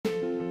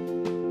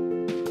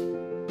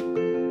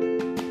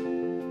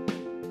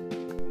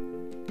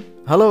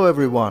Hello,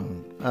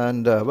 everyone,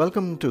 and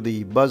welcome to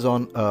the Buzz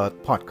on Earth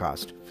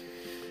podcast.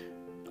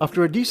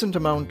 After a decent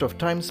amount of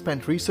time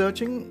spent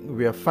researching,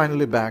 we are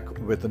finally back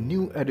with a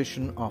new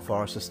edition of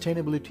our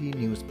Sustainability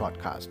News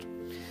podcast.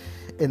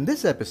 In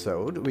this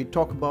episode, we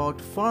talk about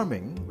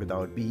farming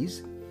without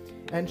bees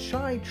and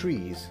shy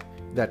trees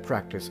that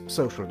practice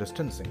social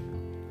distancing.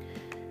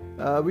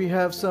 We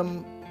have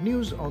some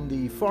news on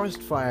the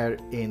forest fire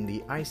in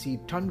the icy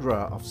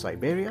tundra of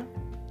Siberia.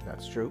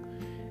 That's true.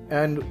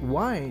 And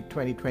why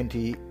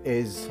 2020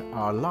 is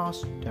our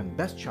last and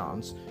best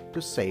chance to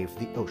save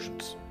the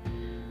oceans.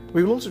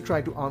 We will also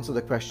try to answer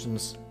the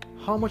questions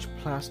how much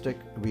plastic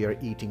we are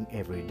eating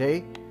every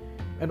day,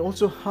 and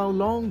also how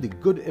long the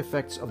good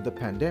effects of the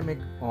pandemic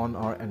on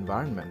our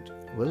environment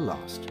will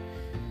last.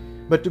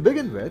 But to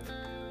begin with,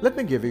 let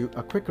me give you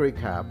a quick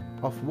recap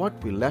of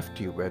what we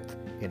left you with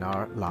in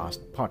our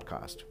last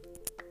podcast.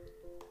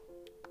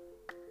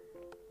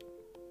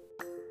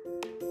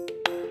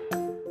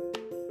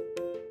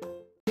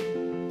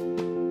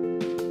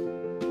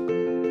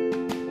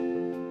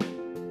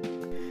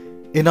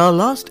 In our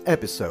last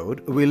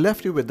episode, we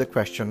left you with the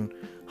question,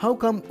 how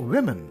come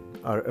women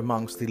are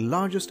amongst the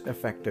largest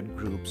affected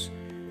groups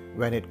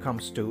when it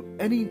comes to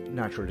any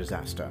natural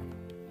disaster?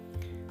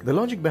 The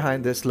logic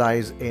behind this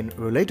lies in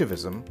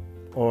relativism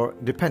or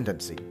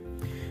dependency.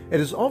 It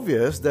is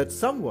obvious that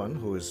someone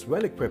who is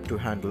well equipped to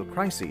handle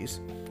crises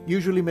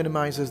usually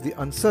minimizes the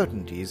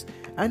uncertainties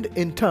and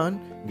in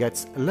turn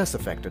gets less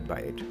affected by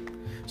it.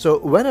 So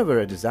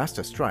whenever a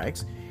disaster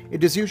strikes,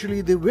 it is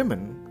usually the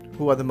women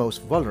who are the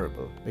most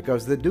vulnerable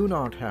because they do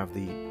not have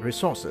the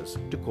resources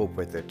to cope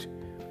with it.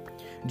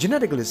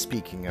 Genetically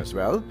speaking as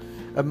well,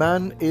 a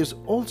man is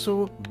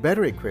also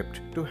better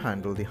equipped to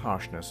handle the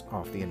harshness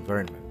of the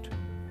environment.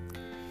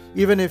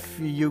 Even if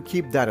you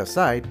keep that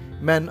aside,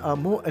 men are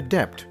more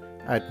adept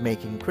at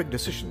making quick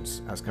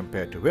decisions as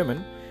compared to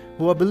women,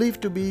 who are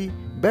believed to be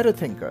better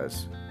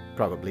thinkers,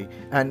 probably,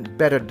 and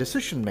better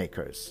decision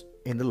makers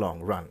in the long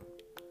run.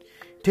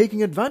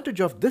 Taking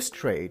advantage of this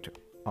trait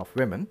of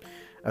women,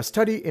 a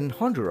study in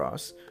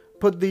Honduras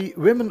put the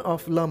women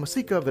of La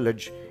Masica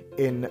village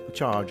in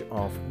charge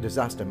of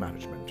disaster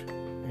management,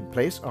 in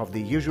place of the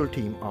usual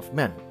team of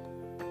men,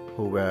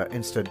 who were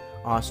instead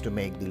asked to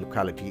make the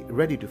locality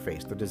ready to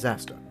face the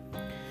disaster.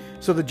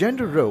 So the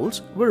gender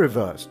roles were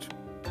reversed.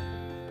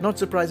 Not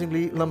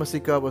surprisingly, La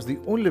Masica was the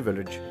only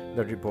village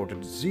that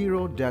reported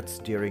 0 deaths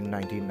during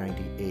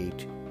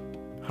 1998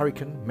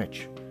 Hurricane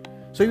Mitch.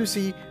 So you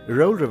see,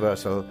 role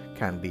reversal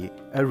can be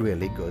a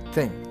really good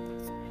thing.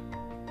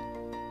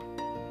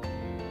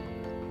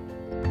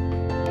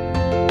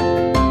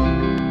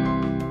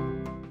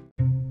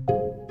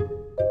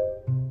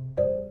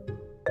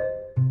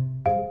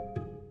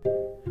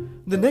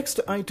 The next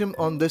item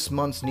on this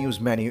month's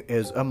news menu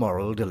is a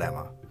moral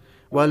dilemma.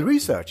 While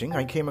researching,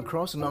 I came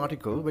across an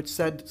article which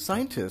said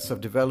scientists have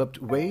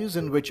developed ways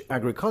in which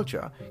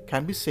agriculture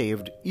can be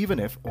saved even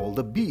if all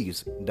the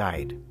bees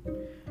died.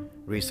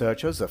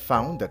 Researchers have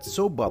found that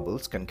soap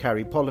bubbles can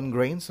carry pollen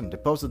grains and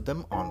deposit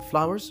them on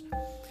flowers.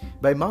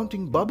 By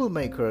mounting bubble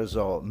makers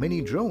or mini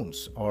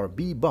drones, or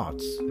bee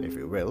bots, if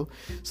you will,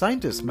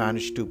 scientists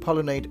managed to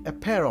pollinate a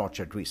pear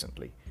orchard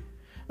recently.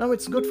 Now,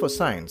 it's good for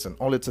science and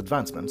all its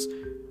advancements,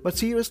 but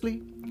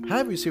seriously,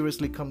 have we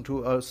seriously come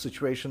to a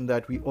situation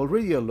that we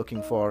already are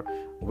looking for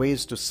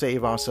ways to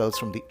save ourselves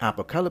from the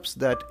apocalypse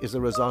that is a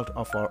result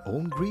of our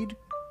own greed?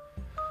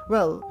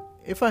 Well,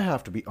 if I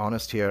have to be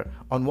honest here,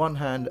 on one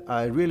hand,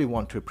 I really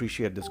want to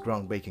appreciate this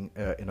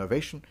groundbreaking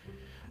innovation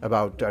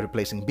about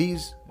replacing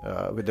bees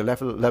with the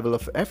level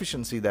of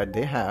efficiency that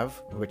they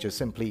have, which is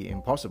simply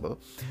impossible.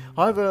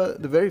 However,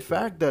 the very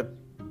fact that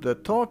the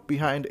thought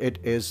behind it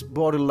is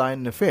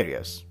borderline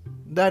nefarious,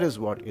 that is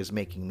what is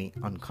making me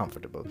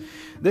uncomfortable.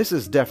 This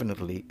is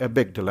definitely a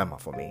big dilemma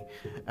for me.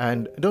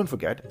 And don't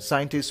forget,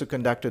 scientists who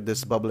conducted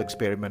this bubble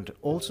experiment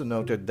also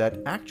noted that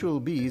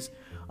actual bees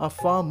are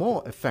far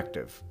more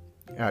effective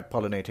at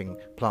pollinating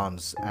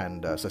plants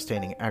and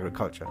sustaining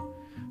agriculture.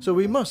 So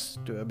we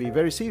must be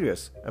very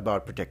serious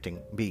about protecting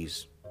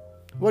bees.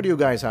 What do you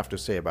guys have to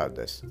say about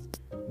this?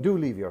 Do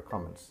leave your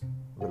comments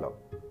below.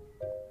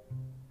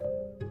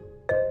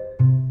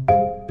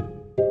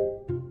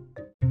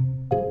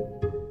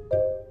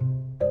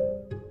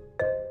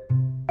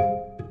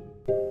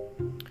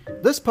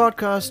 This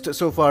podcast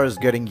so far is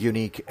getting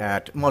unique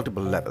at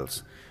multiple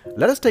levels.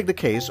 Let us take the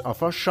case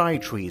of our shy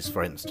trees,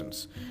 for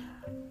instance.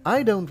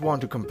 I don't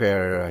want to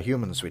compare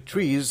humans with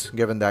trees,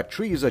 given that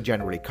trees are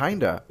generally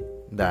kinder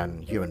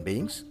than human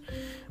beings.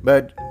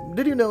 But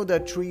did you know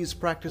that trees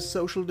practice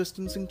social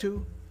distancing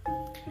too?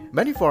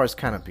 Many forest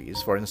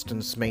canopies, for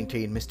instance,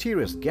 maintain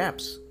mysterious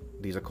gaps.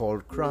 These are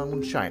called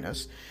crown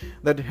shyness,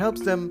 that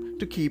helps them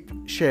to keep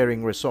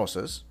sharing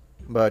resources,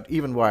 but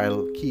even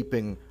while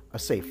keeping a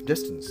safe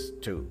distance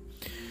too.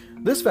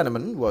 This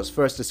phenomenon was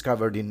first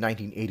discovered in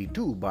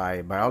 1982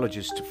 by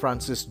biologist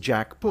Francis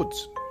Jack Putz,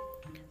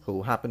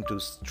 who happened to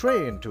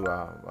stray into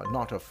a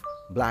knot of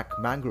black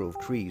mangrove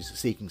trees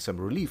seeking some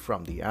relief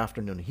from the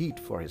afternoon heat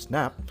for his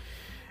nap.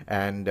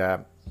 And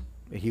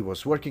He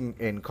was working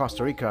in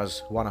Costa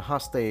Rica's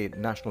Guanacaste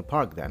National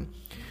Park then.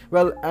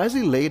 Well, as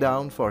he lay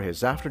down for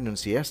his afternoon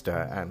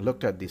siesta and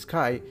looked at the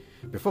sky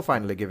before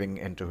finally giving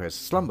into his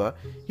slumber,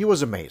 he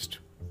was amazed.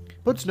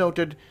 Putz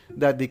noted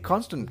that the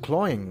constant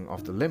clawing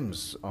of the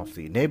limbs of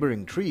the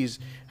neighboring trees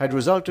had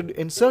resulted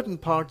in certain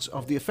parts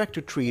of the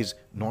affected trees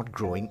not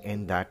growing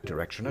in that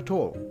direction at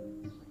all.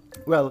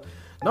 Well,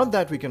 not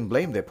that we can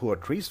blame the poor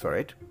trees for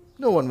it.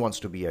 No one wants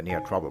to be a near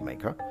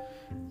troublemaker.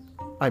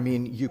 I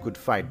mean, you could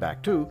fight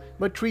back too,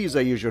 but trees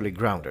are usually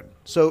grounded,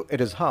 so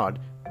it is hard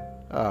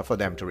for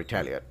them to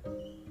retaliate.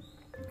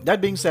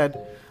 That being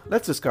said,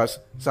 let's discuss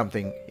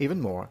something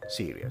even more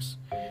serious.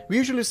 We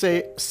usually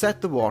say, set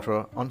the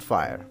water on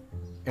fire,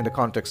 in the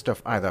context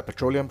of either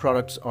petroleum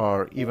products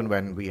or even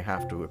when we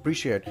have to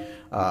appreciate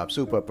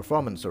super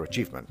performance or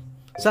achievement.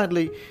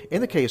 Sadly, in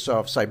the case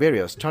of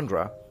Siberia's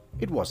tundra,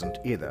 it wasn't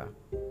either.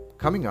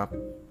 Coming up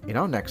in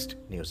our next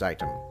news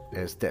item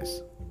is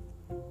this.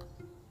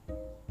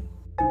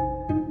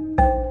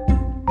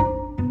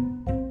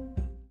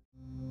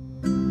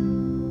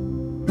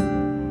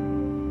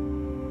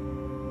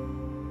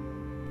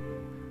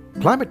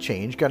 Climate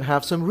change can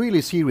have some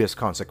really serious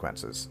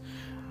consequences.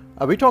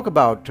 We talk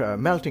about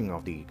melting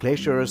of the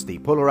glaciers, the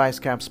polar ice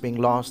caps being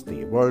lost,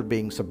 the world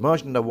being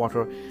submerged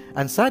underwater,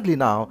 and sadly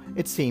now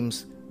it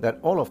seems that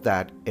all of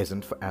that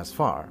isn't as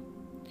far.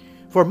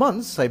 For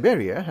months,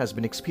 Siberia has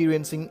been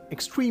experiencing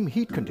extreme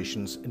heat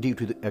conditions due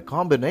to a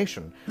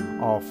combination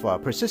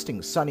of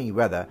persisting sunny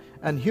weather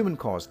and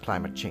human-caused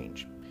climate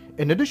change.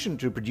 In addition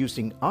to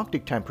producing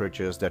Arctic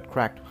temperatures that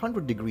cracked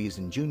 100 degrees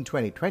in June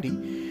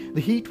 2020,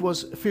 the heat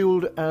was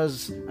fueled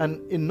as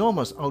an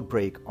enormous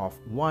outbreak of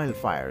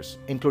wildfires,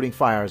 including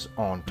fires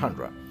on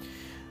tundra.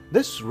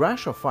 This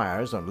rash of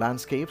fires on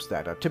landscapes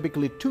that are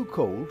typically too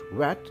cold,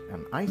 wet,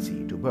 and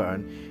icy to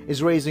burn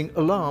is raising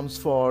alarms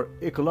for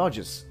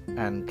ecologists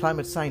and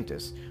climate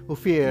scientists who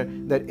fear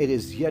that it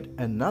is yet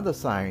another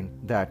sign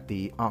that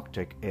the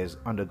Arctic is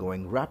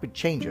undergoing rapid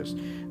changes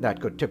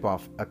that could tip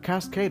off a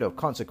cascade of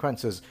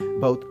consequences,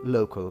 both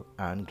local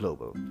and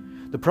global.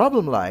 The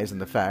problem lies in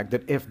the fact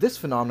that if this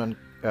phenomenon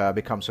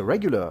becomes a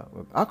regular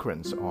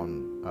occurrence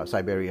on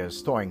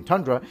Siberia's thawing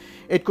tundra,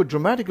 it could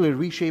dramatically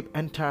reshape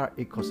entire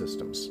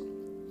ecosystems,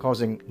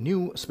 causing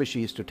new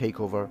species to take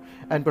over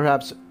and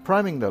perhaps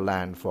priming the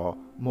land for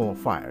more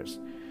fires.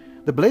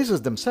 The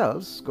blazes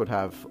themselves could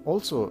have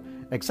also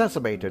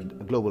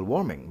exacerbated global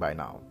warming by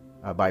now,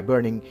 by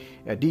burning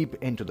deep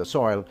into the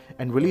soil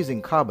and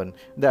releasing carbon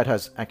that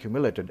has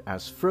accumulated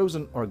as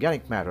frozen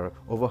organic matter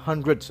over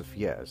hundreds of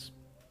years.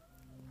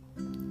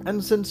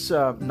 And since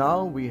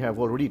now we have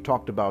already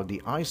talked about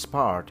the ice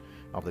part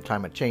of the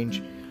climate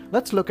change,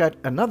 let's look at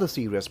another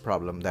serious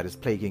problem that is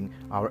plaguing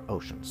our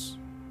oceans.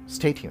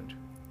 Stay tuned.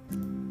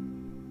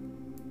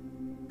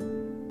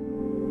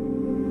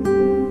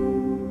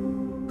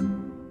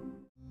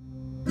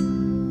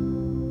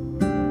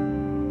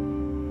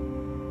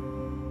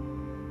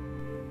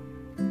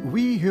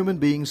 We human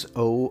beings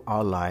owe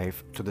our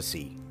life to the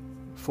sea.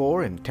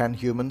 4 in 10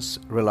 humans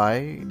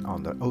rely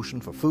on the ocean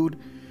for food.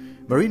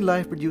 Marine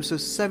life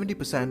produces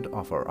 70%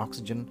 of our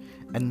oxygen,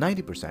 and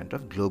 90%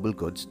 of global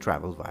goods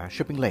travel via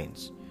shipping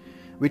lanes.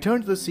 We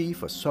turn to the sea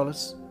for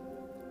solace.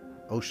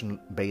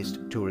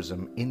 Ocean-based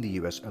tourism in the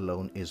US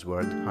alone is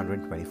worth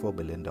 $124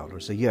 billion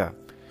a year,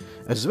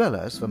 as well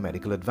as for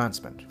medical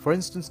advancement. For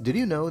instance, did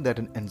you know that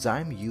an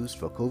enzyme used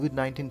for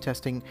COVID-19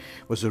 testing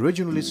was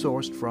originally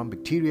sourced from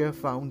bacteria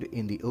found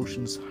in the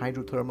ocean's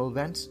hydrothermal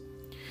vents?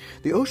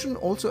 The ocean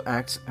also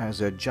acts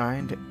as a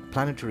giant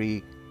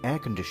planetary air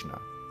conditioner.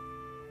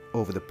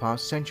 Over the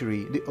past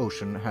century, the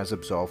ocean has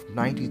absorbed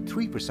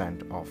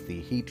 93% of the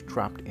heat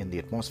trapped in the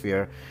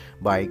atmosphere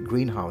by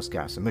greenhouse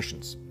gas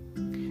emissions.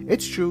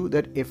 It's true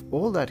that if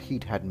all that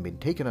heat hadn't been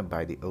taken up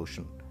by the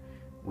ocean,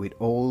 we'd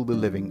all be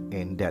living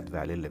in Death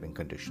Valley living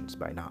conditions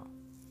by now.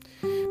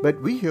 But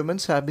we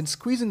humans have been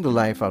squeezing the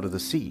life out of the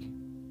sea.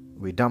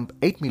 We dump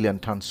 8 million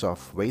tons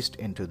of waste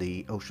into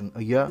the ocean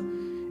a year,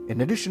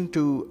 in addition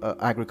to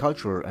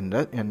agricultural and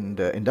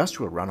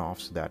industrial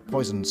runoffs that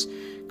poisons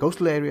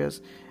coastal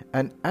areas.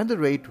 And at the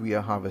rate we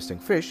are harvesting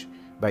fish,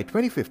 by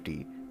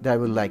 2050 there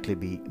will likely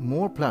be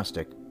more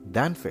plastic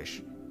than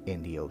fish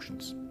in the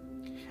oceans.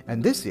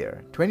 And this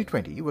year,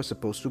 2020, was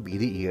supposed to be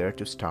the year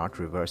to start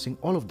reversing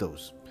all of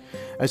those.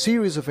 A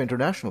series of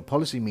international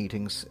policy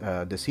meetings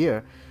this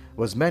year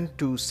was meant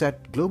to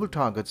set global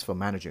targets for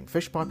managing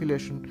fish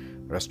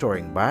population,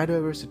 restoring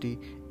biodiversity,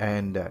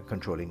 and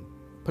controlling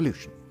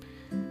pollution.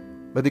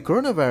 But the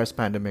coronavirus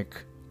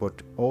pandemic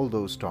put all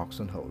those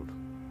talks on hold.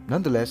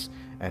 Nonetheless,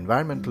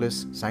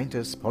 environmentalists,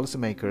 scientists,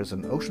 policymakers,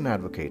 and ocean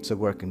advocates are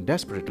working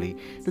desperately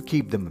to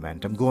keep the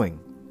momentum going.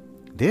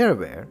 They are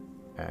aware,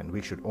 and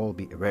we should all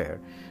be aware,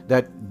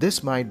 that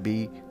this might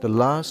be the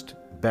last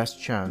best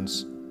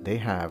chance they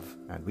have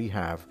and we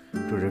have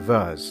to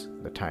reverse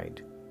the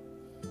tide.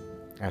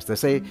 As they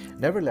say,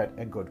 never let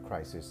a good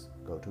crisis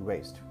go to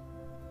waste.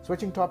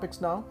 Switching topics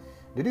now,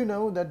 did you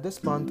know that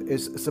this month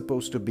is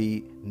supposed to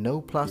be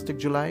No Plastic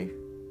July?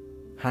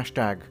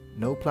 #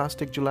 No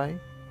Plastic July?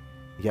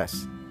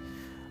 Yes.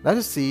 Let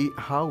us see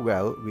how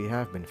well we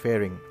have been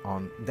faring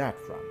on that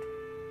front.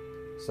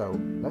 So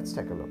let's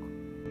take a look.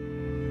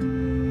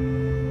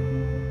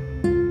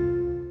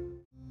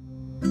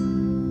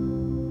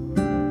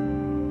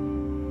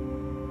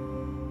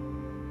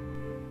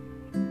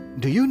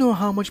 Do you know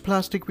how much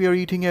plastic we are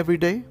eating every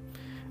day?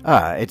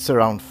 It's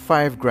around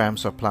 5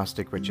 grams of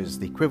plastic, which is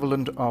the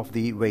equivalent of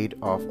the weight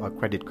of a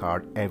credit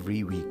card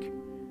every week.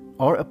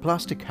 Or a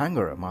plastic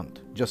hanger a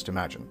month, just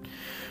imagine.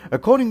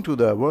 According to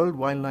the World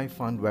Wildlife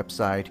Fund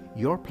website,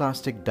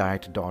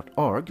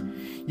 yourplasticdiet.org,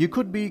 you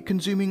could be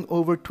consuming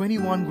over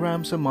 21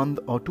 grams a month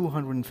or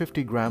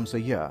 250 grams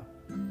a year.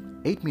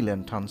 8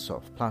 million tons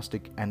of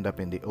plastic end up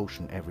in the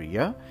ocean every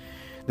year.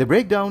 They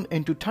break down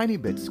into tiny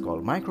bits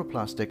called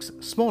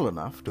microplastics, small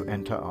enough to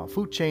enter our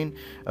food chain,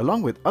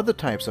 along with other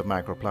types of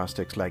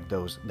microplastics like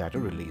those that are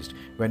released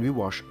when we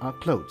wash our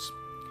clothes.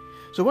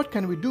 So what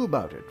can we do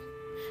about it?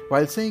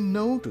 While saying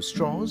no to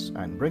straws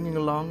and bringing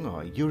along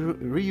a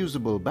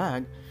reusable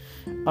bag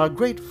are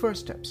great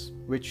first steps,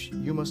 which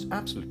you must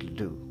absolutely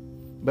do.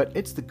 But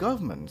it's the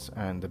governments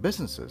and the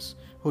businesses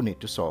who need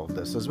to solve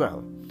this as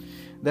well.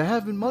 There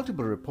have been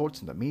multiple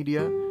reports in the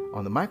media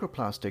on the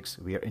microplastics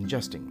we are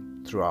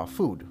ingesting through our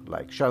food,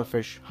 like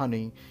shellfish,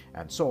 honey,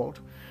 and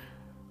salt,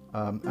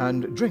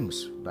 and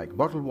drinks like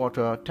bottled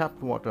water,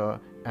 tapped water,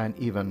 and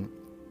even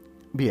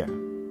beer,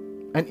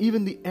 and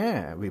even the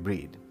air we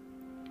breathe.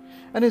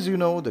 And as you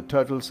know, the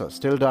turtles are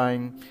still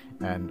dying,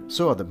 and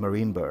so are the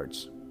marine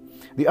birds.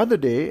 The other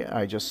day,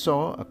 I just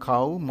saw a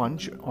cow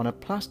munch on a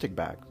plastic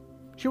bag.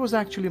 She was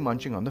actually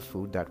munching on the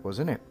food that was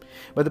in it,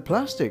 but the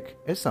plastic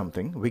is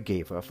something we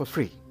gave her for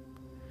free.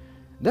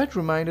 That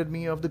reminded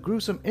me of the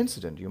gruesome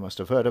incident, you must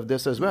have heard of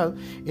this as well,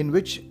 in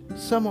which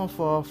some of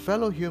our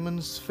fellow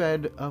humans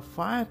fed a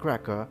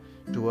firecracker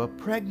to a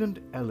pregnant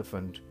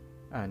elephant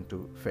and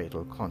to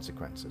fatal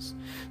consequences.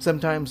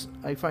 Sometimes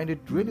I find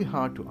it really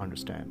hard to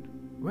understand.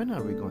 When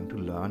are we going to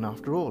learn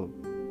after all?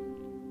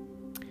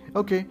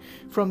 Okay,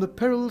 from the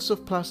perils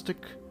of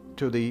plastic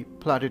to the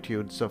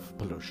platitudes of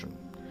pollution.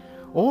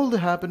 All the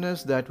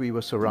happiness that we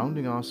were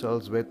surrounding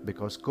ourselves with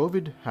because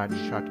COVID had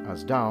shut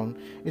us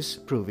down is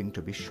proving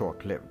to be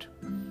short-lived.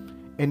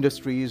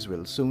 Industries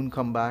will soon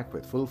come back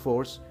with full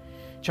force.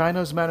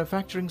 China's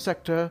manufacturing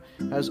sector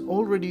has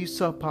already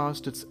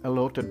surpassed its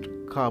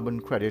allotted carbon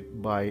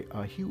credit by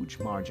a huge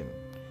margin.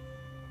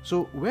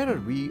 So where are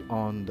we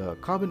on the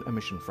carbon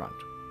emission front?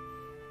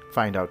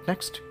 Find out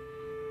next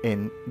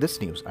in this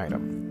news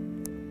item.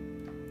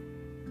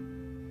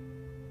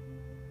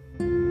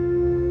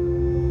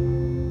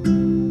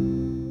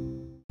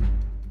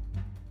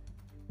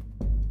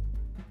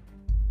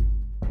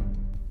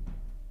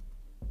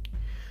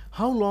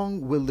 How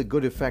long will the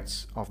good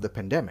effects of the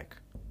pandemic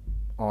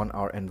on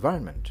our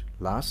environment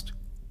last?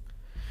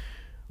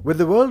 With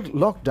the world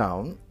locked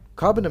down,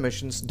 carbon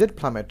emissions did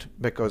plummet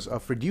because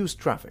of reduced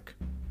traffic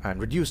and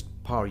reduced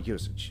power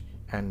usage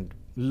and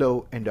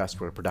low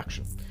industrial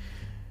production.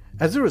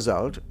 As a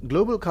result,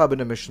 global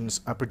carbon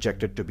emissions are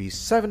projected to be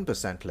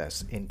 7%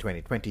 less in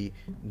 2020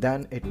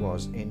 than it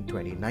was in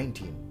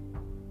 2019.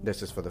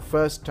 This is for the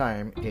first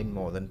time in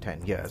more than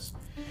 10 years.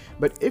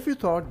 But if you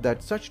thought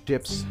that such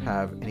dips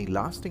have any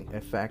lasting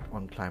effect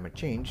on climate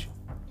change,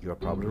 you are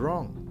probably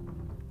wrong.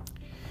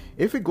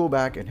 If we go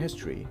back in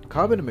history,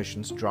 carbon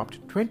emissions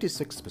dropped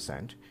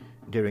 26%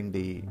 during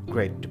the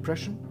Great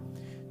Depression,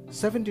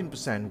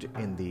 17%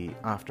 in the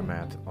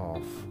aftermath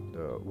of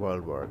the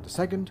World War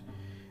II,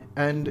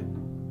 and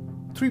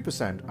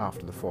 3%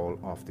 after the fall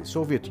of the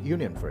Soviet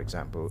Union, for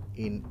example,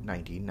 in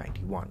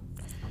 1991.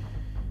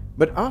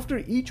 But after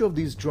each of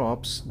these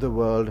drops, the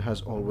world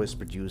has always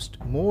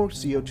produced more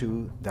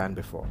CO2 than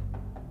before.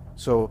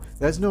 So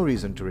there's no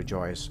reason to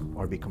rejoice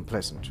or be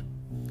complacent.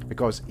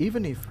 Because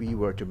even if we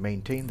were to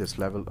maintain this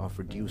level of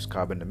reduced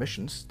carbon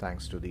emissions,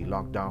 thanks to the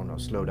lockdown or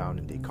slowdown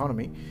in the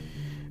economy,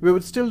 we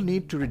would still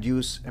need to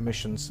reduce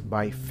emissions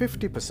by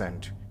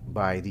 50%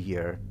 by the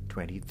year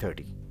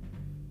 2030.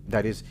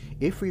 That is,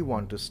 if we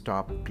want to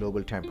stop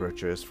global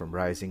temperatures from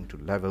rising to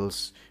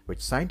levels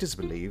which scientists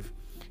believe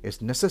is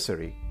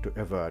necessary to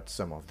avert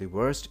some of the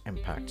worst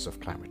impacts of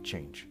climate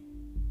change.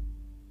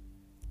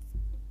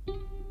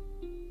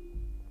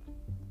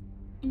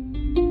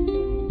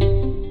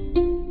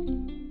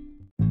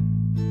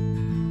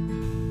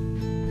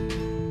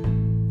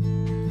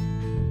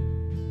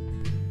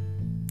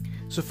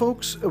 So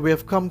folks, we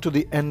have come to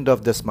the end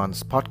of this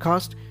month's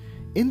podcast.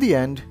 In the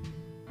end,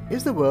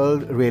 is the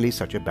world really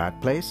such a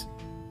bad place?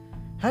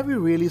 Have we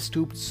really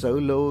stooped so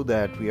low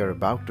that we are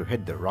about to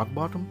hit the rock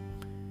bottom?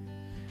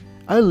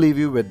 I'll leave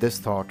you with this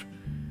thought.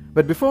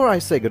 But before I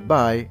say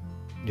goodbye,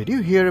 did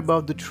you hear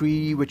about the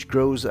tree which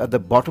grows at the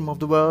bottom of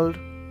the world?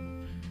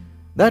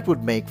 That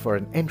would make for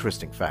an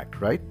interesting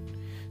fact, right?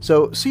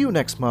 So see you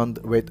next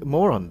month with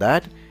more on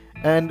that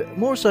and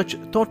more such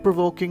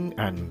thought-provoking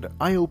and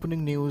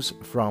eye-opening news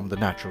from the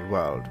natural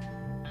world.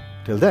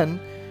 Till then,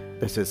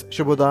 this is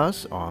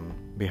Shubhodas on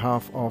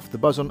behalf of the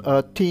Buzz on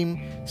Earth team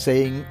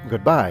saying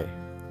goodbye.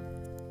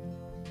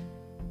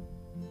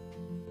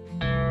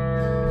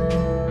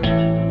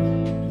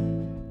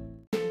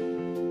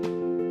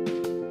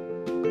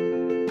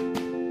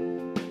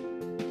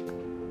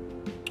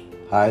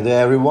 Hi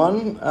there,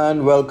 everyone,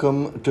 and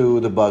welcome to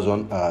the Buzz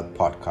on Earth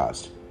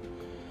podcast.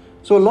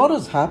 So, a lot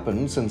has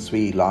happened since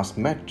we last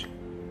met.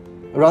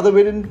 Rather,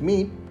 we didn't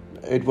meet.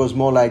 It was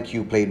more like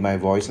you played my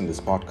voice in this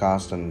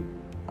podcast, and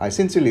I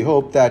sincerely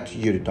hope that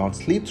you did not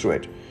sleep through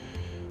it.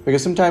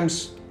 Because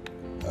sometimes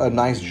a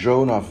nice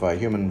drone of a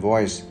human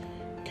voice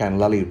can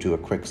lull you to a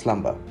quick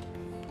slumber.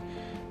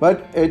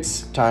 But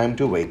it's time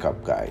to wake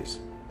up, guys.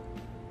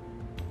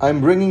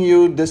 I'm bringing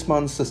you this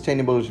month's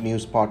Sustainable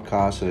News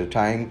podcast at a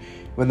time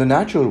when the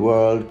natural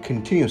world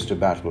continues to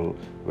battle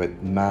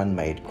with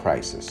man-made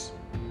crisis.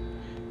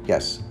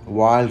 Yes,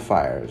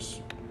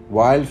 wildfires.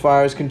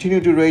 Wildfires continue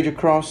to rage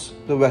across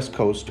the west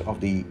coast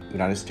of the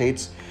United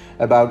States.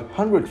 About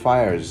 100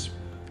 fires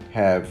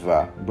have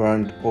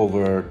burned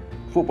over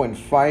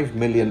 4.5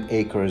 million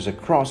acres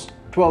across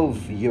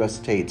 12 US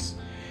states.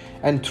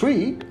 And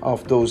 3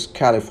 of those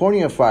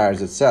California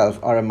fires itself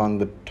are among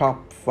the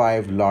top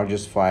 5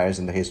 largest fires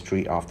in the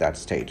history of that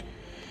state.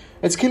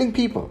 It's killing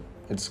people.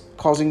 It's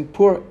causing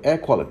poor air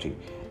quality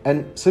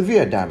and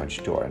severe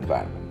damage to our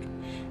environment.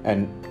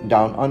 And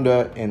down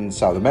under in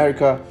South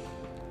America,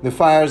 the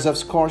fires have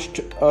scorched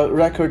a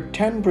record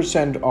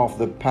 10% of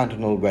the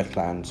Pantanal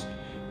wetlands,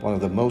 one of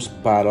the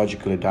most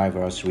biologically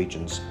diverse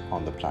regions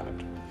on the planet.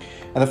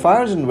 And the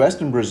fires in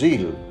western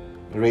Brazil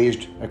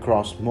raged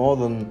across more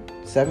than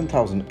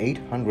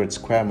 7,800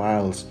 square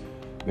miles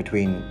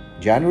between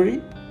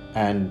January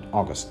and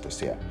August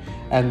this year.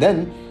 And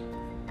then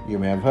you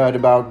may have heard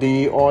about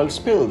the oil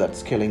spill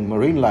that's killing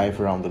marine life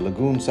around the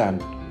lagoons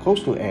and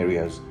coastal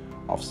areas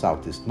of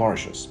southeast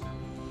Mauritius.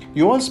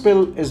 The oil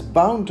spill is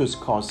bound to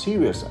cause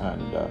serious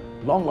and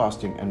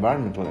long-lasting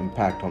environmental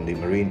impact on the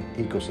marine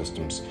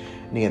ecosystems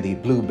near the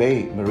Blue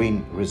Bay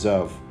Marine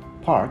Reserve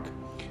Park,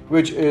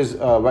 which is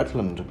a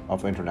wetland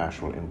of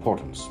international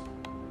importance.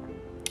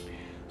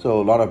 So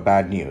a lot of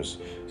bad news.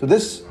 So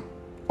this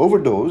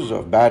overdose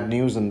of bad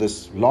news and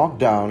this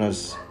lockdown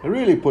has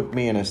really put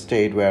me in a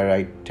state where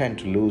I tend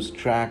to lose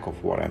track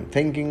of what I'm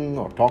thinking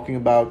or talking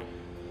about.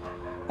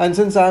 And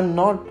since I'm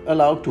not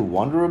allowed to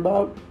wander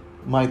about,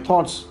 my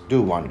thoughts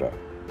do wander,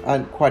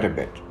 and quite a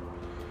bit.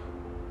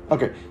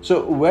 Okay,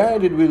 so where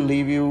did we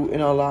leave you in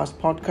our last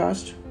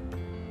podcast?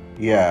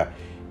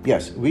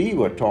 Yes, we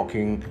were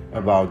talking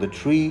about the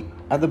tree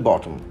at the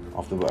bottom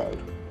of the world.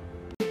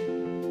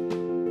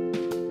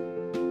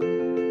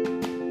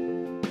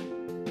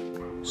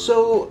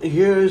 So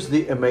here's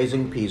the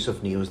amazing piece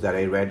of news that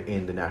I read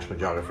in the National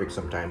Geographic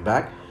some time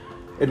back.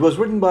 It was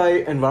written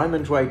by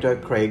environment writer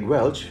Craig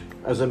Welch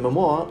as a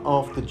memoir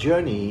of the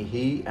journey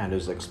he and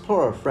his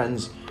explorer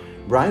friends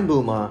Brian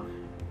Boomer,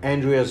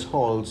 Andreas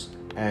Holz,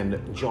 and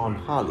John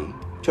Harley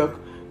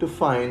took to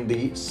find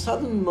the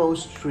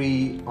southernmost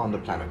tree on the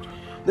planet.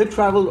 They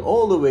traveled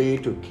all the way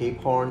to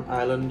Cape Horn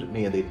Island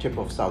near the tip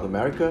of South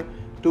America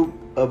to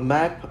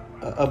map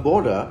a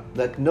border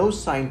that no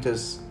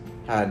scientists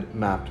had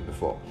mapped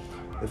before.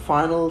 The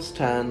final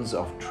stands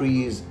of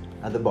trees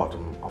at the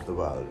bottom of the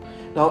world.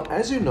 Now,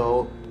 as you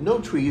know, no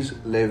trees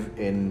live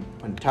in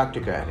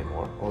Antarctica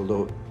anymore,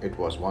 although it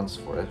was once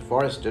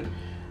forested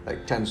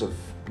like tens of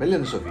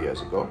millions of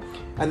years ago,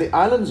 and the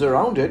islands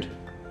around it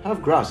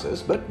have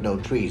grasses but no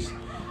trees.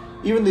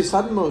 Even the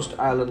southernmost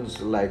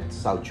islands like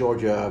South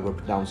Georgia were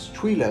pronounced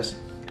treeless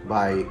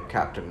by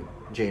Captain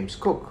James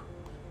Cook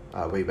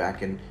way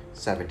back in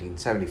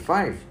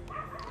 1775.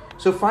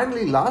 So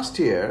finally, last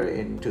year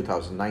in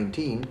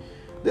 2019,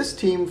 this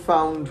team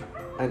found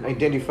and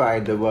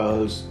identified the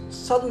world's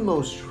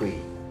southernmost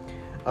tree,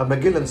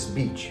 Magellan's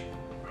Beach,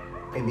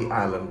 in the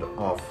island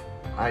of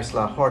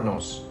Isla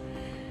Hornos.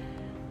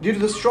 Due to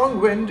the strong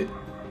wind,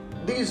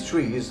 these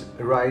trees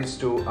rise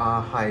to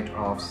a height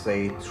of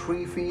say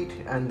 3 feet,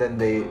 and then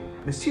they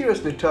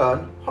mysteriously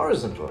turn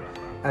horizontal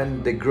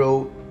and they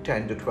grow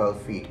 10 to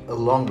 12 feet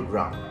along the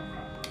ground.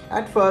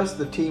 At first,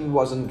 the team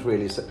wasn't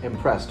really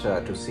impressed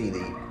to see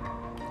the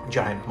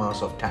giant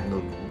mass of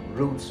tangled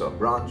roots or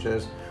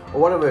branches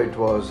or whatever it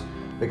was,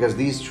 because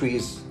these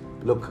trees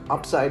look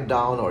upside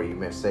down, or you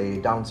may say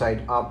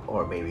downside up,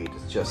 or maybe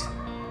it's just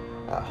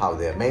how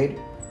they're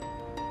made.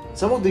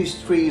 Some of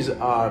these trees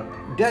are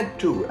dead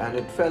too, and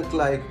it felt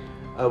like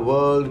a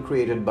world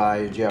created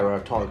by J.R.R.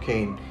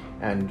 Tolkien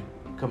and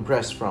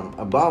compressed from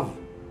above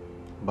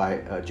by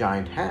a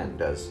giant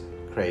hand, as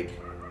Craig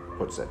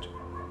puts it.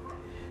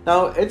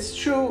 Now, it's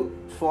true,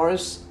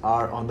 forests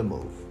are on the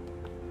move.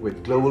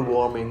 With global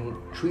warming,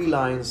 tree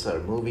lines are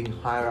moving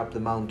higher up the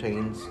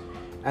mountains,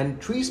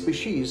 and tree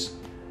species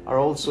are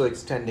also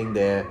extending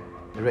their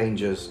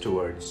ranges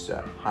towards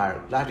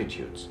higher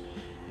latitudes.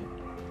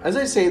 As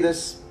I say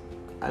this,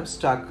 I'm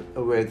stuck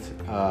with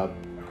a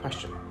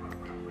question.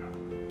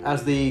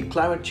 As the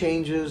climate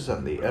changes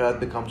and the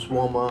earth becomes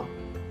warmer,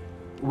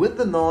 will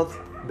the north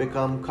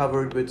become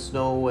covered with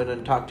snow and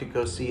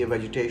Antarctica see a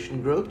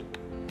vegetation growth?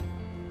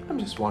 I'm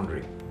just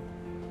wondering.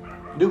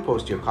 Do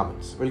post your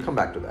comments. We'll come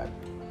back to that.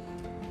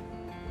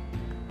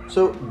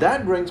 So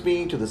that brings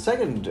me to the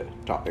second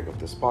topic of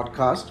this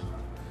podcast,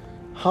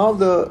 how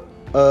the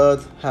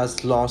Earth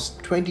has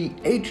lost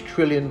 28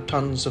 trillion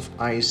tons of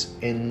ice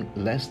in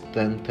less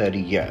than 30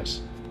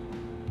 years?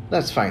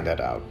 Let's find that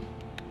out.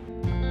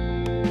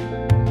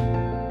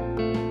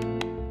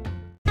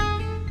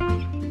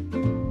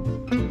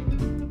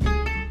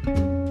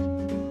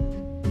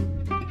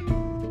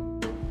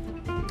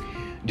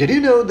 Did you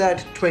know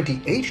that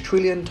 28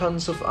 trillion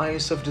tons of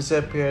ice have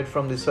disappeared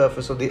from the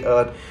surface of the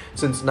Earth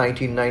since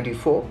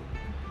 1994?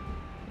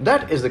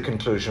 That is the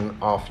conclusion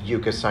of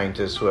UK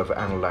scientists who have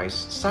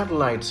analyzed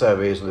satellite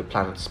surveys of the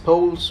planet's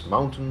poles,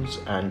 mountains,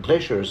 and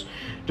glaciers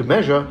to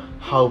measure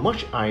how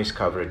much ice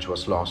coverage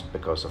was lost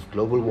because of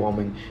global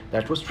warming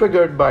that was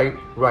triggered by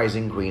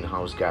rising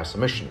greenhouse gas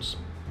emissions.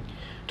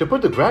 To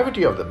put the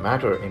gravity of the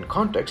matter in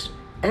context,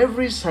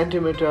 every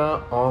centimeter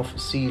of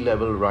sea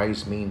level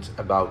rise means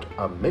about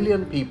 1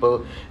 million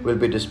people will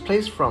be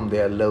displaced from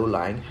their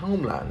low-lying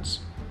homelands.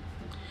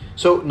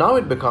 So now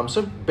it becomes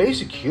a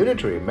basic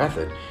unitary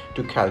method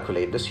to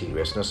calculate the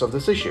seriousness of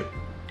this issue.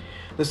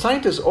 The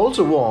scientists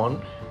also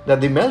warn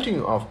that the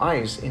melting of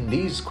ice in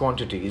these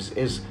quantities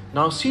is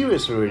now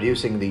seriously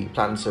reducing the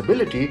planet's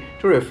ability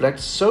to reflect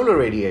solar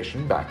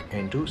radiation back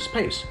into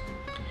space.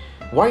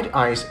 White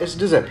ice is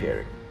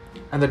disappearing,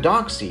 and the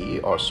dark sea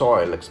or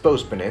soil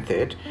exposed beneath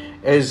it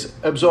is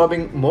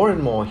absorbing more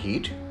and more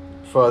heat,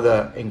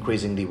 further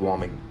increasing the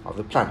warming of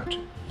the planet.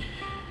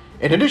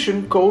 In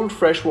addition, cold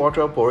fresh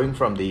water pouring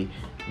from the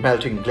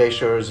melting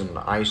glaciers and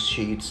ice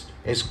sheets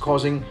is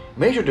causing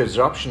major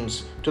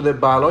disruptions to the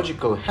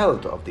biological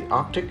health of the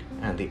Arctic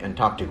and the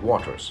Antarctic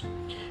waters,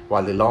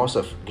 while the loss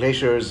of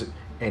glaciers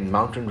in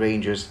mountain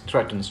ranges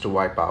threatens to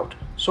wipe out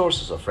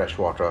sources of fresh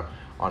water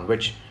on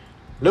which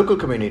local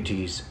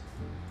communities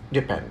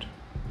depend.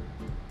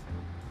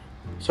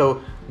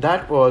 So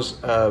that was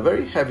a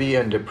very heavy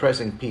and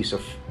depressing piece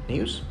of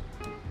news.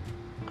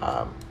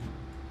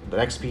 The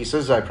next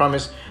pieces, I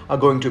promise, are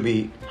going to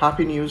be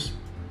happy news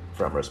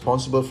from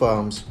responsible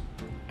firms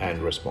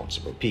and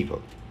responsible people.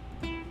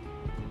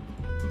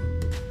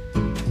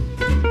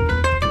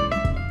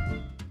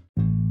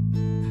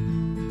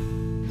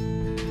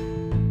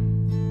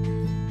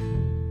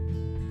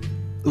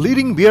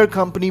 Leading beer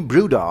company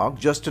BrewDog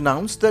just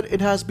announced that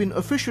it has been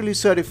officially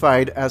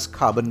certified as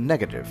carbon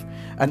negative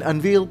and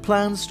unveiled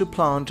plans to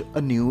plant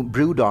a new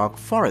BrewDog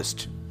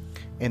forest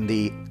in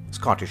the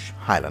Scottish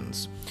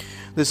Highlands.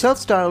 The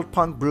self-styled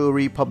punk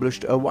brewery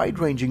published a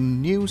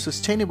wide-ranging new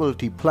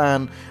sustainability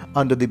plan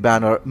under the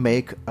banner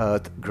Make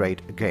Earth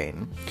Great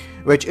Again,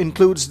 which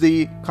includes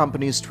the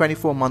company's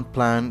 24-month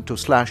plan to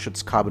slash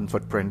its carbon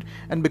footprint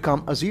and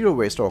become a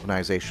zero-waste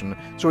organization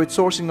through its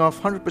sourcing of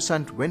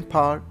 100% wind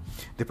power,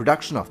 the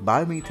production of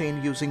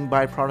biomethane using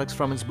byproducts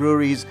from its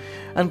breweries,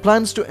 and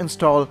plans to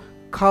install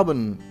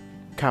carbon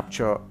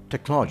capture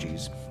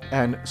technologies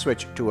and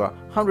switch to a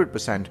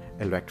 100%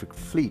 electric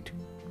fleet.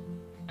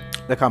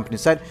 The company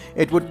said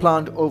it would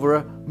plant over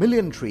 1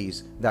 million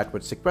trees that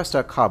would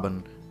sequester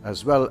carbon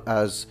as well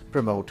as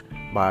promote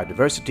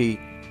biodiversity,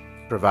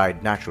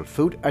 provide natural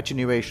food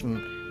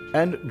attenuation,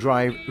 and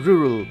drive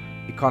rural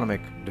economic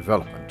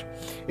development.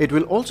 It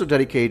will also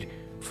dedicate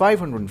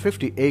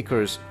 550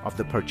 acres of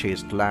the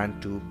purchased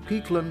land to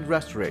peatland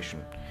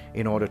restoration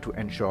in order to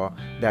ensure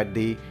that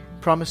the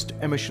promised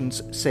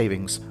emissions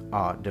savings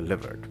are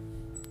delivered.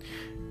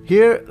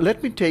 Here,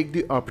 let me take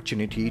the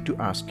opportunity to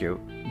ask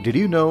you, did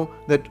you know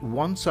that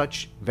one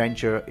such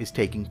venture is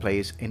taking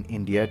place in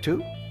India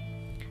too?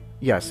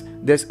 Yes,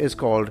 this is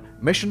called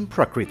Mission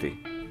Prakriti,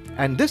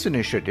 and this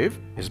initiative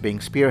is being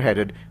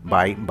spearheaded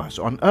by Buzz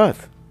on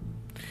Earth.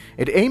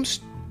 It aims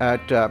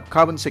at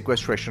carbon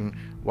sequestration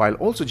while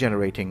also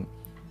generating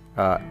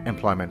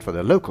employment for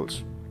the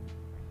locals.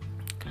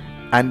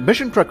 And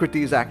Mission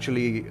Prakriti is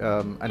actually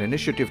an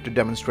initiative to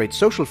demonstrate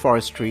social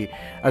forestry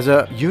as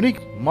a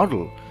unique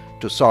model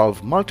to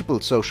solve multiple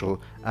social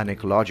and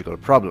ecological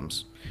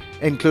problems,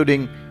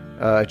 including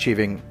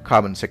achieving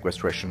carbon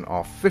sequestration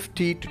of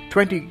 50 to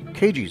 20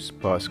 kgs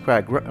per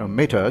square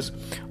meters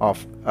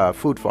of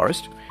food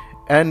forest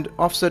and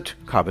offset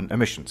carbon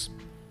emissions.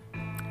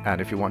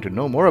 And if you want to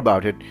know more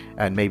about it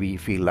and maybe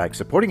feel like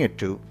supporting it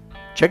too,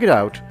 check it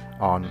out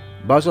on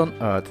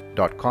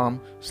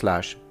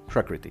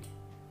buzzonearth.com/prakriti.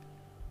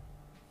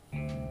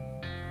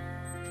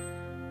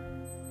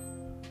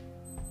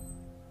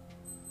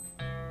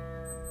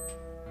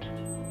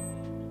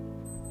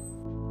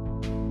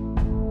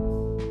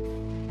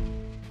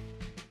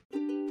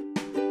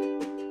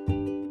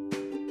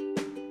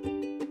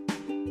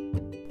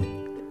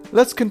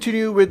 Let's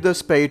continue with the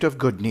spate of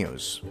good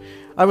news.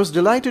 I was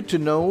delighted to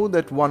know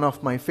that one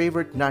of my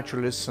favorite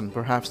naturalists and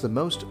perhaps the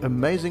most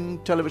amazing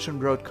television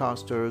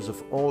broadcasters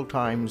of all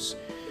times,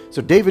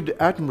 Sir David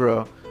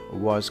Attenborough,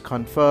 was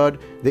conferred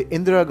the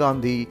Indira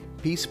Gandhi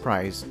Peace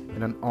Prize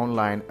in an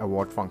online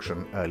award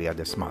function earlier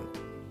this month.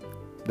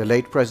 The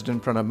late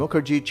President Pranab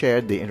Mukherjee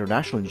chaired the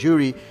international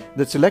jury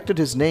that selected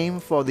his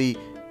name for the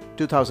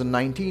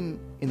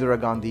 2019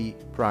 Indira Gandhi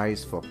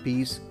Prize for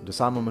Peace,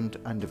 Disarmament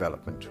and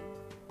Development.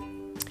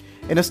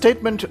 In a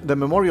statement, the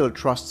Memorial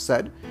Trust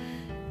said,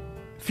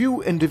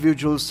 Few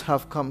individuals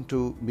have come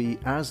to be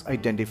as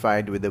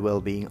identified with the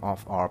well-being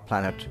of our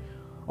planet,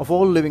 of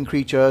all living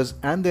creatures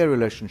and their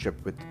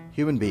relationship with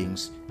human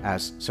beings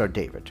as Sir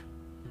David.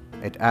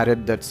 It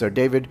added that Sir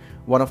David,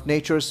 one of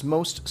nature's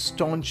most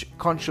staunch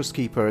conscience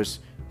keepers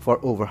for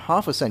over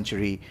half a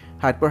century,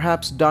 had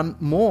perhaps done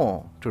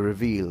more to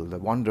reveal the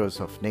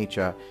wonders of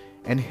nature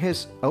in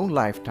his own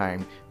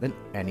lifetime than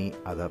any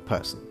other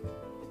person.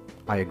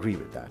 I agree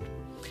with that.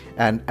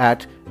 And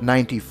at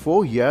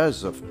 94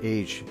 years of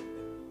age,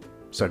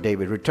 Sir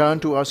David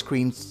returned to our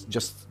screens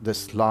just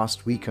this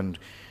last weekend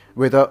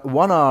with a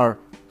 1-hour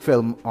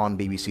film on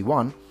BBC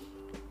One,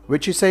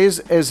 which he says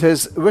is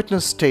his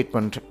witness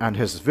statement and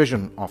his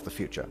vision of the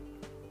future.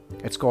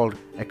 It's called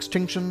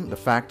Extinction: The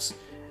Facts,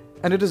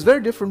 and it is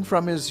very different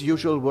from his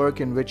usual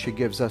work in which he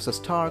gives us a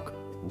stark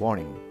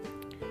warning.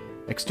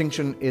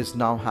 Extinction is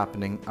now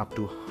happening up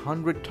to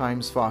 100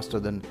 times faster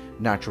than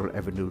natural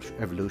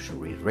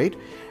evolutionary rate,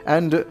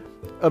 and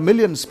 1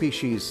 million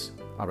species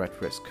are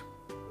at risk.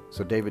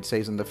 So David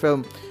says in the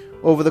film,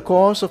 "Over the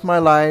course of my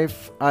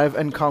life, I've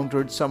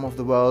encountered some of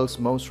the world's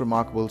most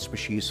remarkable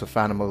species of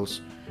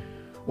animals.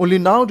 Only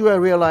now do I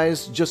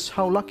realize just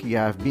how lucky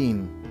I have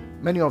been.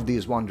 Many of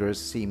these wonders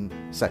seem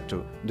set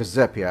to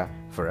disappear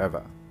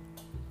forever."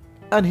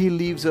 And he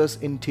leaves us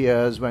in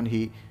tears when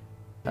he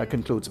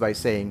concludes by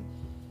saying,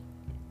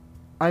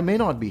 "I may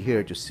not be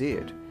here to see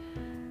it,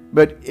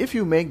 but if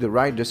you make the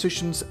right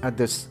decisions at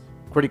this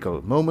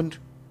critical moment,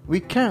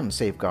 we can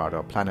safeguard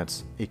our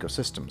planet's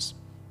ecosystems,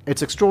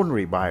 its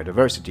extraordinary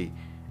biodiversity,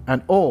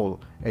 and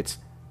all its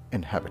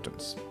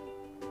inhabitants."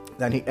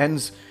 Then he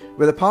ends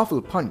with a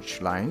powerful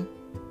punchline: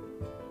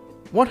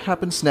 "What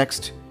happens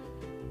next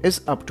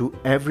is up to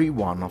every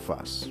one of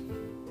us."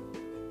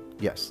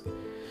 Yes.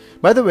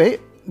 By the way,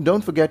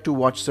 don't forget to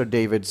watch Sir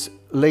David's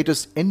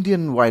latest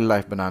Indian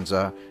wildlife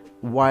bonanza,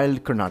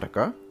 Wild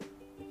Karnataka,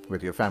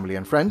 with your family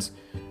and friends.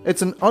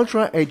 It's an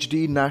Ultra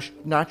HD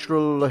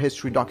natural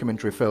history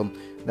documentary film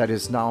that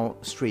is now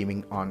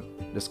streaming on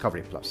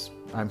Discovery Plus.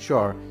 I'm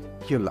sure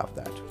you'll love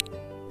that.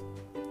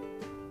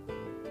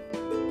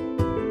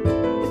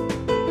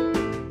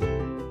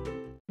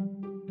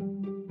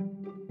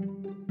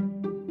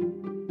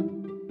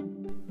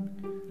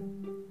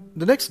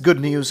 The next good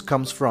news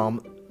comes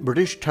from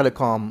British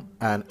telecom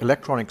and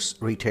electronics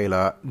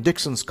retailer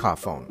Dixons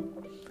Carphone,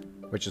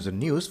 which is in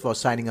news for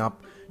signing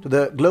up to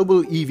the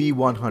Global EV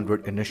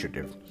 100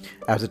 initiative,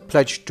 as it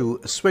pledged to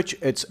switch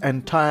its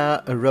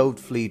entire road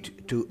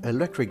fleet to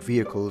electric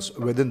vehicles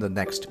within the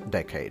next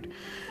decade.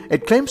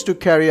 It claims to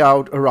carry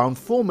out around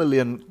 4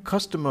 million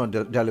customer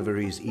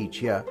deliveries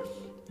each year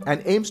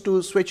and aims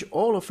to switch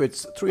all of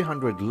its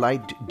 300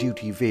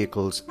 light-duty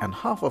vehicles and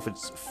half of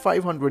its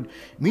 500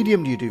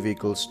 medium-duty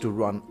vehicles to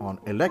run on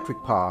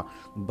electric power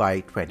by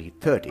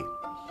 2030.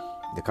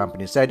 The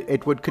company said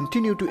it would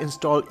continue to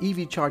install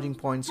EV charging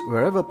points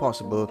wherever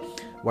possible,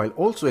 while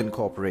also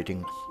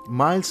incorporating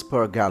miles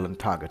per gallon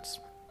targets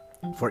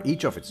for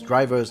each of its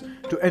drivers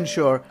to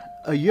ensure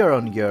a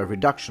year-on-year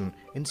reduction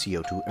in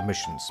CO2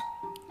 emissions.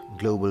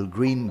 Global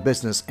green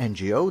business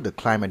NGO, the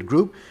Climate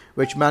Group,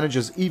 which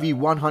manages EV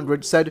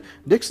 100, said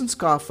Dixons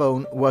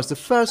Carphone was the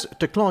first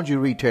technology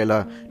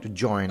retailer to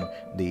join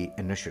the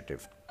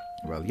initiative.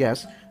 Well,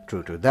 yes,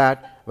 true to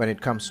that, when it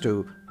comes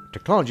to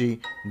technology,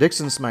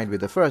 Dixons might be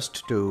the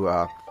first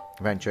to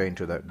venture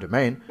into the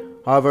domain.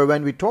 However,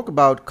 when we talk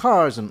about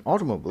cars and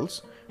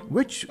automobiles,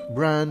 which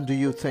brand do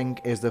you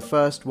think is the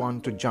first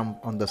one to jump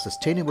on the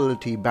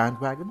sustainability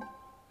bandwagon?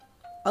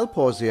 I'll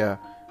pause here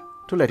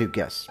to let you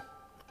guess.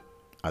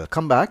 I'll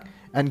come back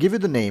and give you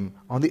the name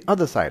on the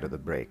other side of the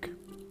break.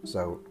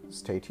 So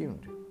stay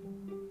tuned.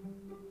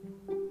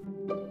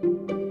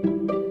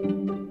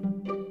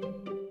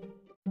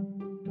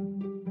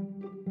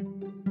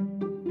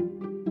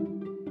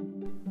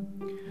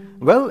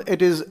 Well,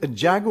 it is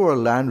Jaguar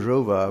Land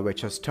Rover which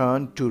has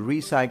turned to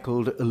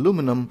recycled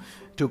aluminum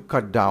to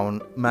cut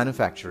down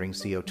manufacturing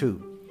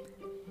CO2.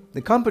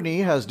 The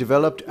company has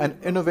developed an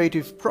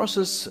innovative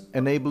process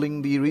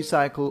enabling the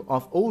recycle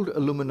of old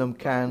aluminum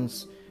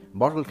cans,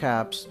 bottle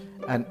caps,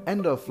 and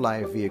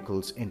end-of-life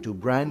vehicles into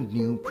brand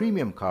new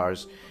premium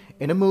cars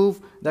in a move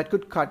that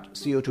could cut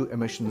CO2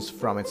 emissions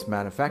from its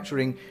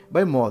manufacturing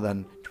by more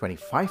than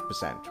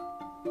 25%.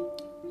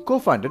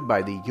 Co-funded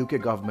by the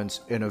UK government's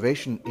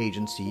innovation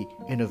agency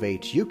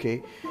Innovate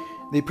UK,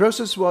 the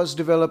process was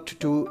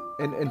developed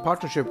in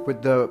partnership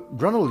with the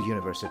Brunel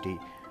University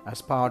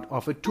as part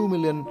of a £2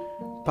 million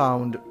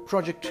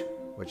project,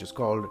 which is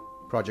called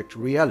Project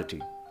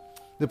Reality.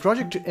 The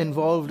project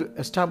involved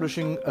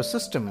establishing a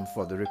system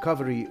for the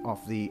recovery of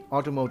the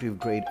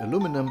automotive-grade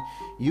aluminum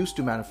used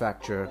to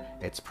manufacture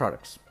its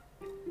products.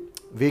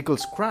 Vehicle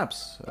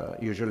scraps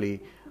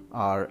usually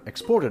are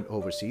exported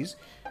overseas,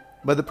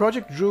 but the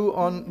project drew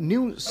on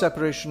new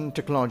separation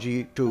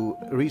technology to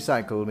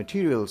recycle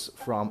materials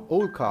from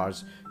old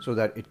cars so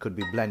that it could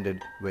be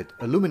blended with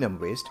aluminum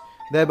waste,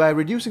 thereby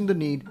reducing the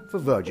need for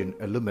virgin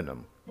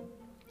aluminum.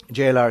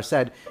 JLR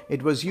said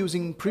it was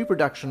using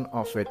pre-production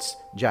of its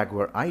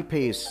Jaguar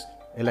I-Pace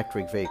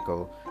electric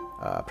vehicle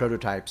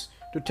prototypes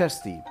to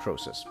test the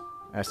process,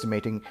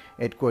 estimating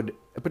it could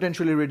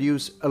potentially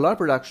reduce alar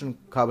production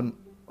carbon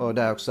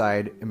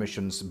dioxide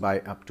emissions by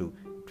up to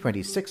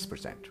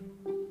 26%.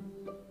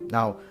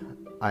 Now,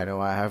 I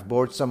know I have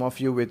bored some of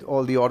you with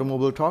all the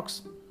automobile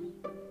talks,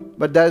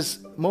 but there's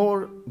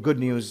more good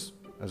news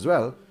as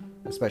well,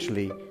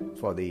 especially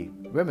for the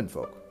women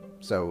folk.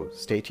 So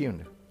stay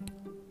tuned.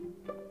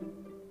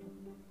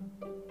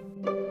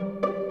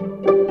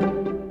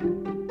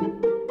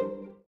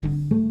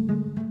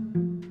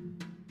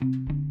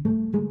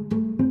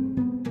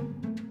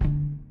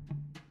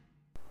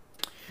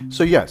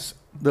 So yes,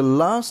 the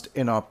last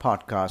in our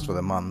podcast for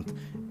the month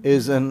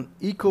is an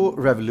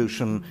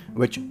eco-revolution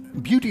which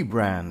beauty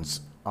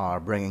brands are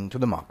bringing to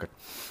the market.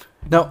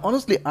 Now,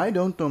 honestly, I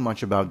don't know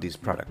much about these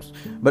products,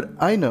 but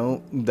I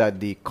know that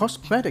the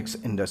cosmetics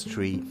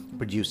industry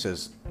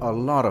produces a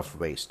lot of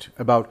waste,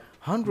 about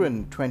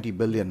 120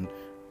 billion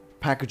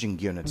packaging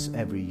units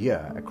every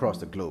year across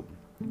the globe.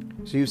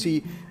 So you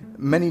see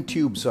many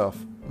tubes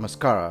of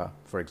mascara,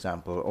 for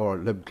example, or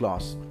lip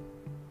gloss,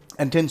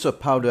 and tins of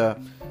powder,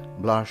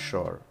 blush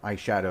or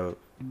eyeshadow.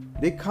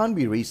 They can't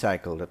be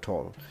recycled at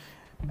all,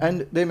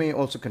 and they may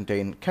also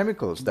contain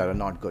chemicals that are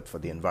not good for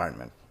the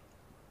environment.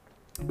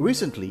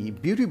 Recently,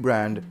 beauty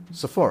brand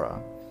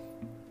Sephora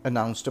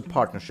announced a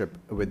partnership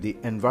with the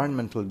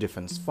Environmental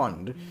Defense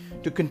Fund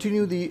to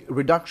continue the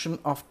reduction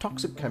of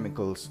toxic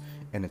chemicals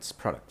in its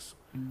products.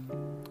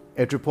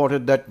 It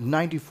reported that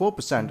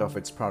 94% of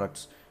its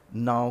products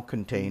now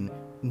contain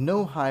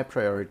no high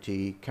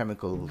priority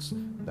chemicals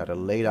that are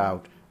laid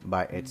out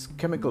by its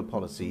chemical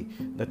policy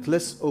that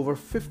lists over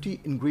 50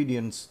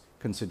 ingredients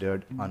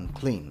considered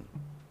unclean.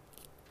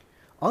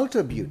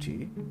 Ulta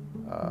Beauty,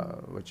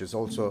 which is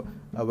also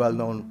a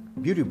well-known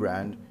beauty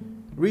brand,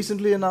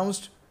 recently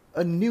announced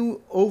a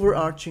new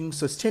overarching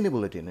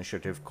sustainability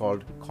initiative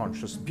called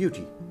Conscious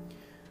Beauty.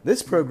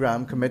 This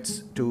program commits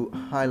to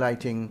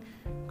highlighting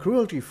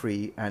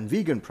cruelty-free and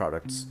vegan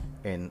products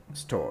in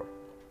store.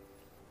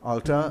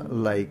 Ulta,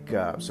 like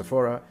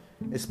Sephora,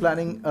 is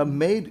planning a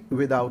made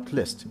without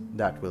list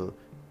that will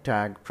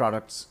tag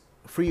products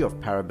free of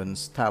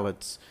parabens,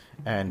 phthalates,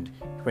 and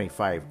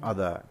 25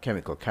 other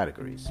chemical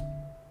categories.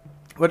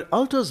 But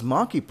Ulta's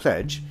marquee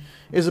pledge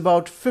is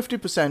about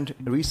 50%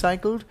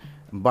 recycled,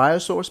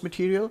 biosourced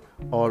material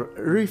or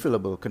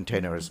refillable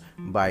containers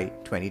by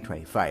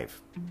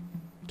 2025.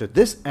 To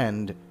this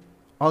end,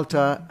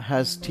 Ulta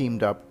has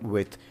teamed up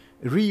with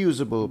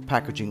reusable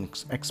packaging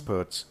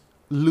experts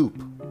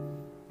Loop,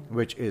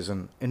 which is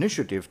an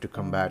initiative to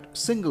combat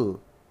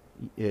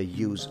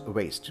single-use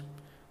waste.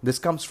 This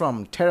comes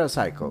from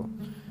TerraCycle.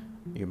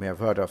 You may have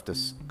heard of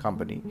this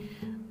company,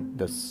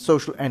 the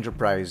social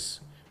enterprise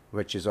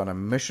which is on a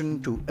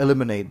mission to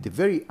eliminate the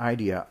very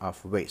idea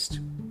of waste.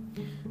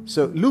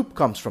 So Loop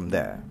comes from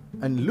there,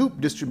 and Loop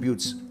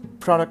distributes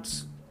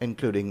products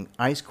including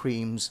ice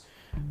creams,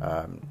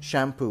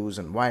 shampoos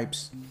and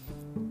wipes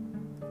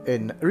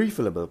in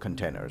refillable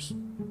containers.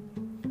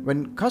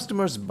 When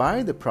customers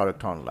buy the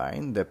product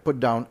online, they put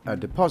down a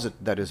deposit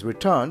that is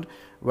returned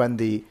when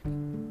the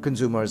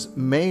consumers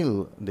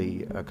mail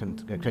the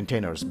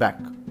containers back.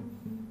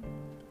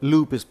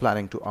 Loop is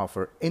planning to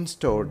offer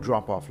in-store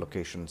drop-off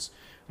locations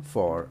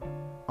for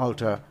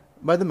Ulta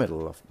by the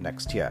middle of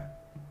next year.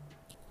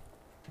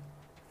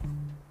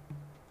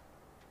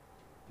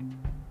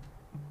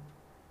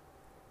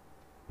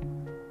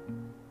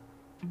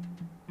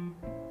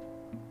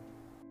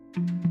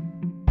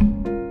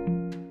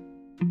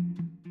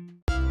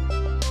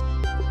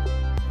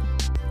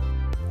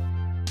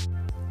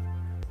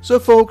 So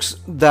folks,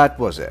 that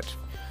was it.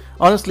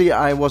 Honestly,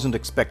 I wasn't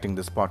expecting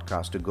this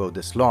podcast to go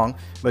this long,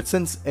 but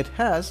since it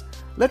has,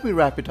 let me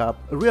wrap it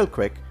up real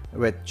quick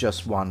with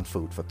just one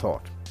food for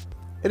thought.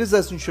 It is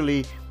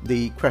essentially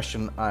the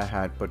question I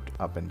had put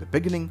up in the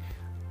beginning.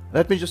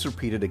 Let me just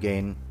repeat it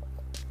again.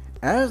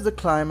 As the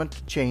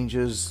climate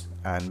changes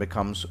and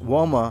becomes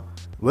warmer,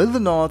 will the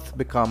north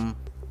become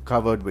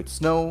covered with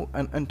snow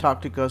and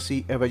Antarctica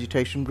see a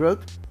vegetation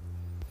growth?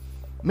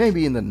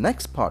 Maybe in the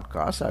next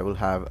podcast I will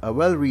have a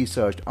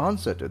well-researched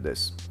answer to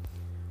this.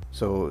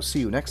 So see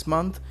you next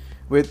month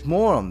with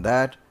more on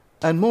that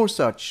and more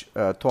such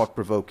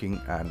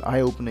thought-provoking and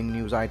eye-opening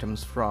news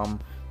items from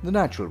the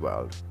natural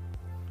world.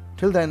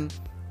 Till then,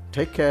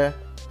 take care,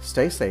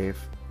 stay safe.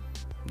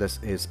 This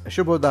is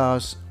Shubho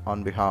Das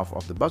on behalf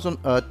of the Buzz on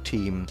Earth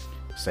team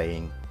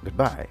saying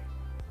goodbye.